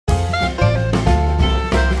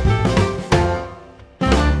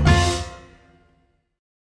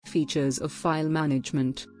features of file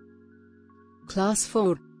management. Class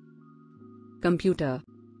 4. Computer.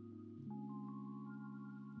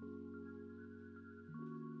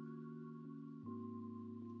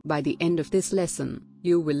 By the end of this lesson,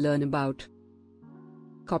 you will learn about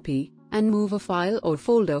copy and move a file or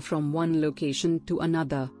folder from one location to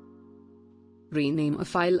another, rename a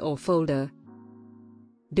file or folder,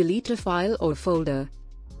 delete a file or folder,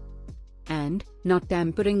 and not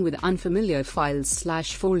tampering with unfamiliar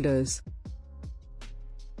files/folders.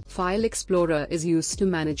 File Explorer is used to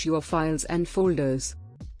manage your files and folders.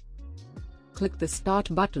 Click the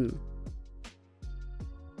Start button.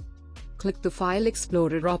 Click the File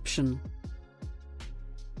Explorer option.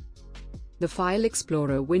 The File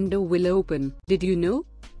Explorer window will open. Did you know?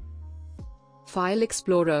 File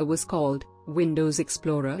Explorer was called Windows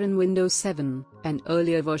Explorer in Windows 7 and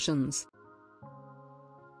earlier versions.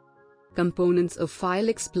 Components of File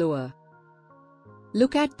Explorer.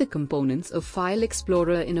 Look at the components of File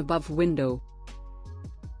Explorer in above window.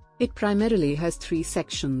 It primarily has three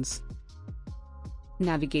sections: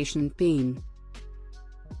 Navigation pane,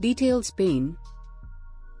 Details pane,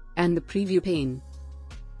 and the Preview pane.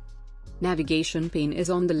 Navigation pane is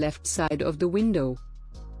on the left side of the window.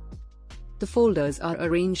 The folders are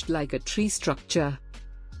arranged like a tree structure.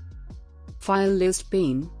 File List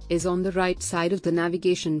pane is on the right side of the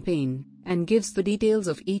navigation pane and gives the details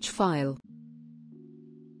of each file.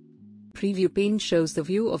 Preview pane shows the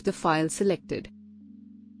view of the file selected.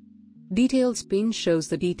 Details pane shows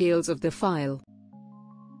the details of the file.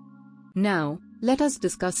 Now, let us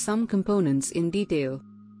discuss some components in detail.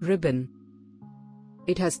 Ribbon.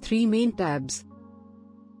 It has three main tabs: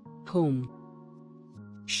 Home,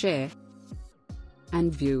 Share,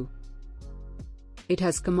 and View. It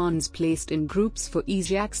has commands placed in groups for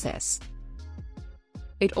easy access.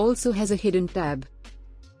 It also has a hidden tab.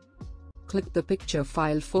 Click the picture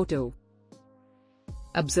file photo.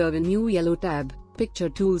 Observe a new yellow tab. Picture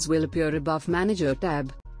tools will appear above Manager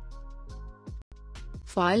tab.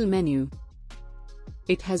 File menu.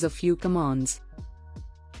 It has a few commands.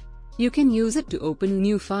 You can use it to open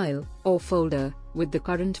new file or folder with the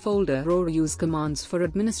current folder or use commands for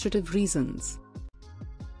administrative reasons.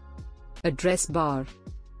 Address bar.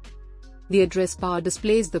 The address bar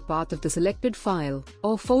displays the path of the selected file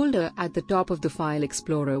or folder at the top of the File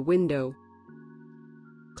Explorer window.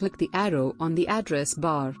 Click the arrow on the address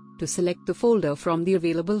bar to select the folder from the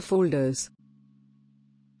available folders.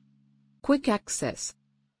 Quick access.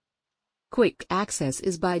 Quick access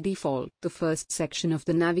is by default the first section of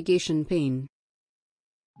the navigation pane.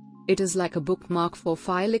 It is like a bookmark for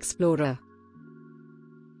File Explorer.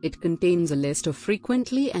 It contains a list of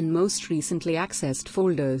frequently and most recently accessed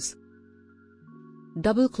folders.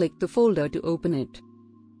 Double-click the folder to open it.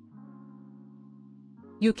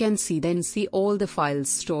 You can then see all the files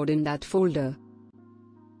stored in that folder.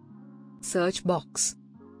 Search box.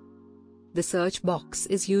 The search box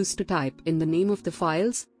is used to type in the name of the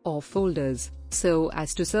files or folders, so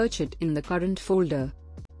as to search it in the current folder.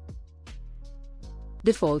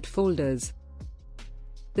 Default folders.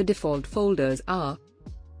 The default folders are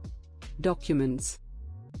Documents,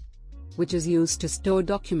 which is used to store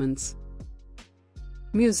documents.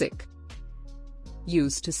 Music,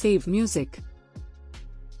 used to save music.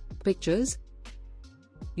 Pictures,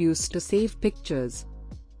 used to save pictures.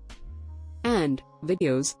 And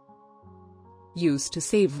videos, used to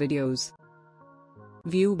save videos.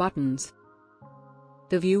 View buttons.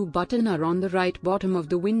 The view button are on the right bottom of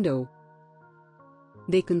the window.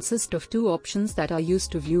 They consist of two options that are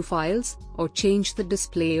used to view files or change the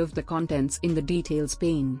display of the contents in the details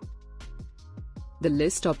pane. The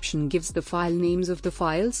list option gives the file names of the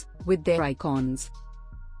files with their icons,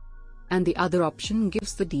 and the other option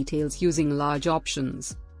gives the details using large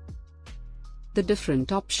options. The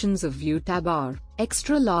different options of View tab are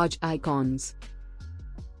extra large icons,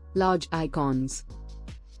 large icons,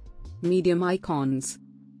 medium icons,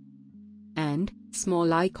 and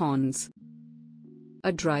small icons.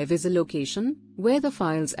 A drive is a location where the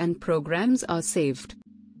files and programs are saved.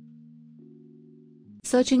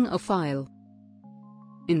 Searching a file.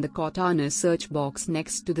 In the Cortana search box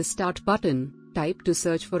next to the Start button, type to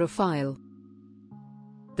search for a file.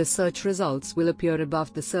 The search results will appear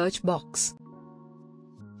above the search box.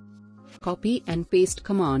 Copy and paste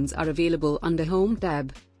commands are available under Home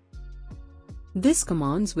tab. These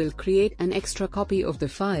commands will create an extra copy of the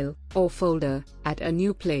file or folder at a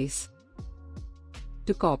new place.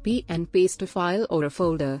 To copy and paste a file or a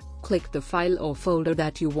folder, click the file or folder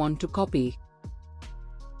that you want to copy.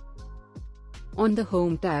 On the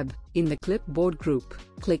Home tab, in the Clipboard group,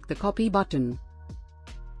 click the Copy button.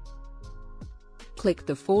 click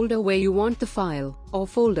the folder where you want the file or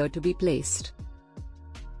folder to be placed.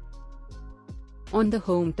 On the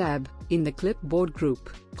Home tab, in the Clipboard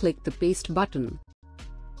group, click the Paste button.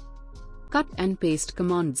 Cut and paste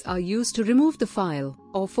commands are used to remove the file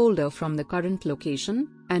or folder from the current location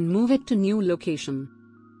and move it to new location.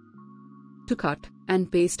 To cut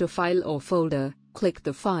and paste a file or folder, click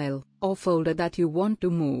the file or folder that you want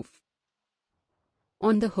to move.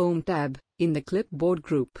 On the Home tab, in the Clipboard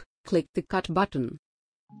group, click the Cut button.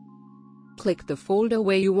 Click the folder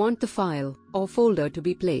where you want the file or folder to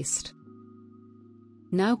be placed.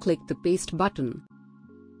 Now click the Paste button.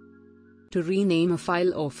 To rename a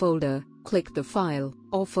file or folder, click the file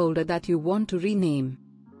or folder that you want to rename.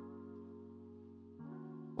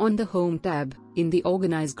 On the Home tab, in the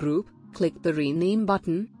Organize group, click the Rename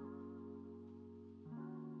button.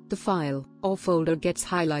 The file or folder gets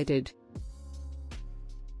highlighted.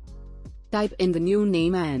 Type in the new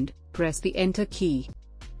name and press the Enter key.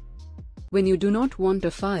 When you do not want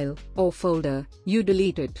a file or folder, you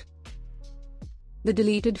delete it. The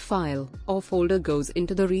deleted file or folder goes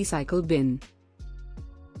into the recycle bin.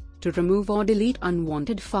 To remove or delete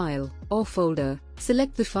unwanted file or folder,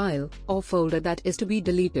 select the file or folder that is to be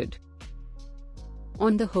deleted.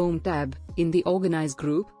 On the Home tab, in the Organize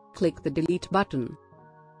group, click the Delete button.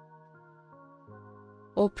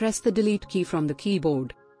 Or press the Delete key from the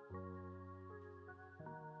keyboard.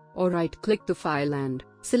 Or right-click the file and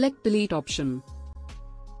select Delete option.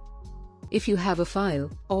 If you have a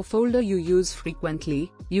file or folder you use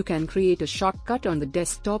frequently, you can create a shortcut on the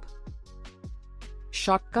desktop.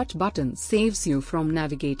 Shortcut button saves you from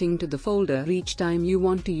navigating to the folder each time you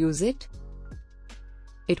want to use it.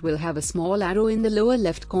 It will have a small arrow in the lower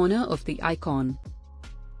left corner of the icon.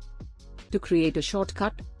 To create a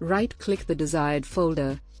shortcut, right-click the desired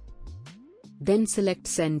folder. Then select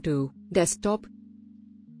Send to Desktop.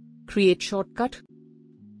 Create shortcut.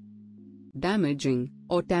 Damaging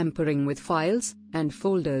or tampering with files and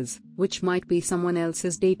folders, which might be someone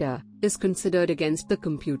else's data, is considered against the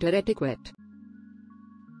computer etiquette.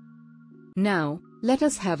 Now, let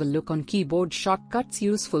us have a look on keyboard shortcuts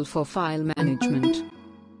useful for file management.